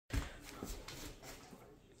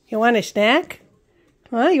You want a snack?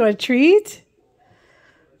 Huh? You want a treat?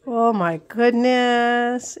 Oh my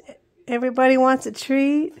goodness. Everybody wants a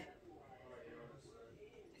treat.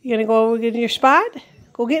 You gonna go get in your spot?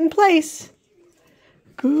 Go get in place.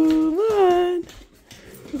 Come on.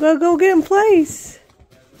 You gotta go get in place.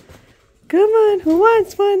 Come on. Who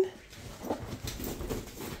wants one?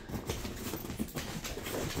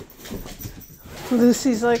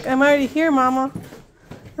 Lucy's like, I'm already here, Mama.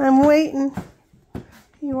 I'm waiting.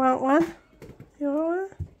 You want one? You want one?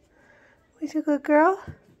 Wait, a good girl?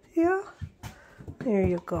 Yeah? There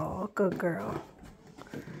you go. Good girl.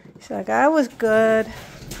 She's like, I was good.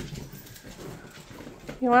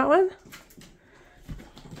 You want one?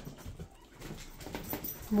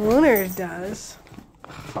 Booners does.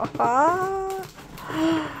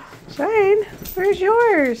 Shane, where's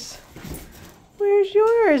yours? Where's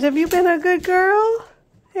yours? Have you been a good girl?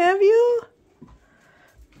 Have you?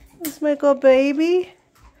 This my good baby.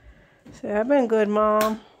 Say, I've been good,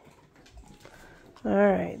 Mom.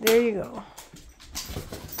 Alright, there you go.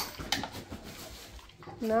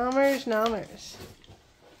 Numbers, numbers.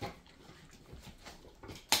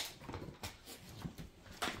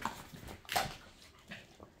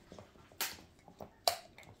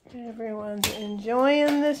 Everyone's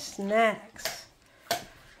enjoying the snacks.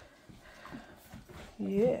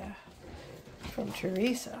 Yeah, from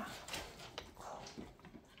Teresa.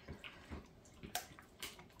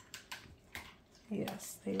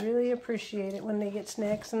 Yes, they really appreciate it when they get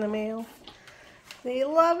snacks in the mail. They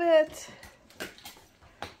love it.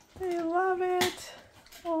 They love it.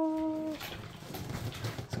 Oh.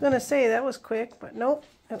 I was going to say that was quick, but nope,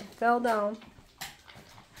 it fell down.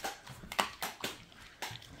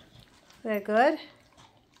 Is that good?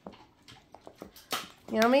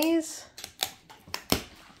 Yummies?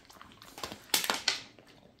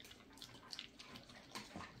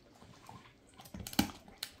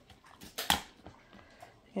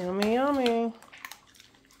 Yummy, yummy.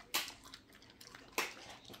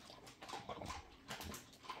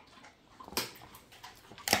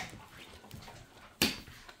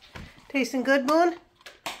 Tasting good, Boone?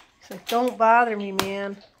 He's like, don't bother me,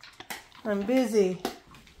 man. I'm busy.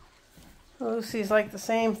 Lucy's like the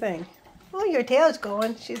same thing. Oh, your tail's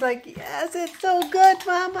going. She's like, yes, it's so good,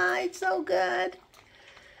 Mama. It's so good.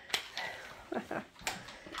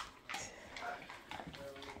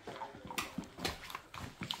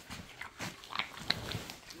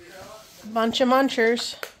 Bunch of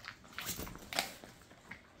munchers.